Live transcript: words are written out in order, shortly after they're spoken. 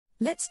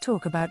Let's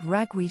talk about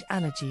ragweed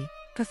allergy,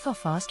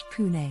 Pathofast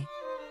Pune.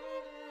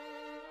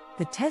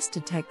 The test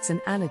detects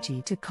an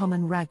allergy to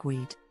common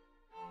ragweed.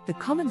 The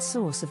common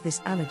source of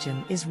this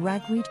allergen is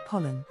ragweed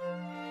pollen.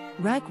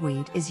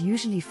 Ragweed is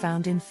usually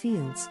found in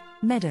fields,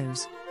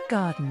 meadows,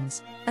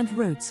 gardens, and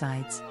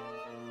roadsides.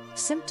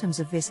 Symptoms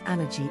of this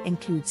allergy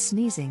include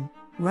sneezing,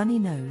 runny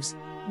nose,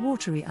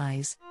 watery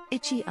eyes,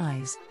 itchy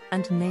eyes,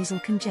 and nasal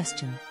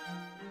congestion.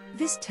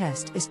 This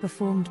test is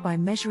performed by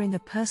measuring a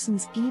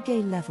person's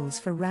IgE levels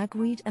for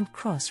ragweed and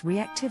cross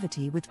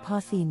reactivity with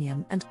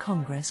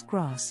PartheniumCongress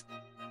grass.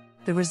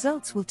 The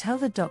results will tell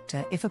the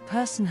doctor if a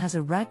person has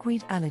a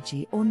ragweed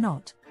allergy or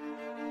not.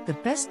 The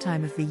best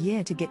time of the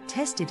year to get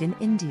tested in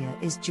India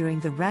is during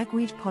the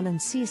ragweed pollen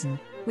season,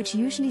 which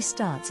usually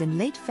starts in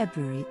late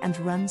February and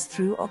runs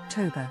through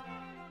October.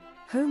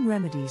 Home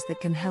remedies that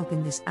can help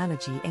in this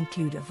allergy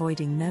include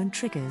avoiding known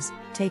triggers,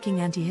 taking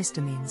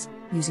antihistamines,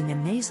 using a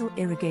nasal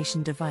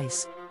irrigation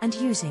device, and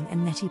using a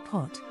neti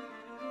pot.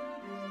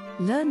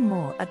 Learn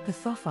more at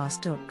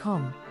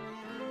pathofast.com.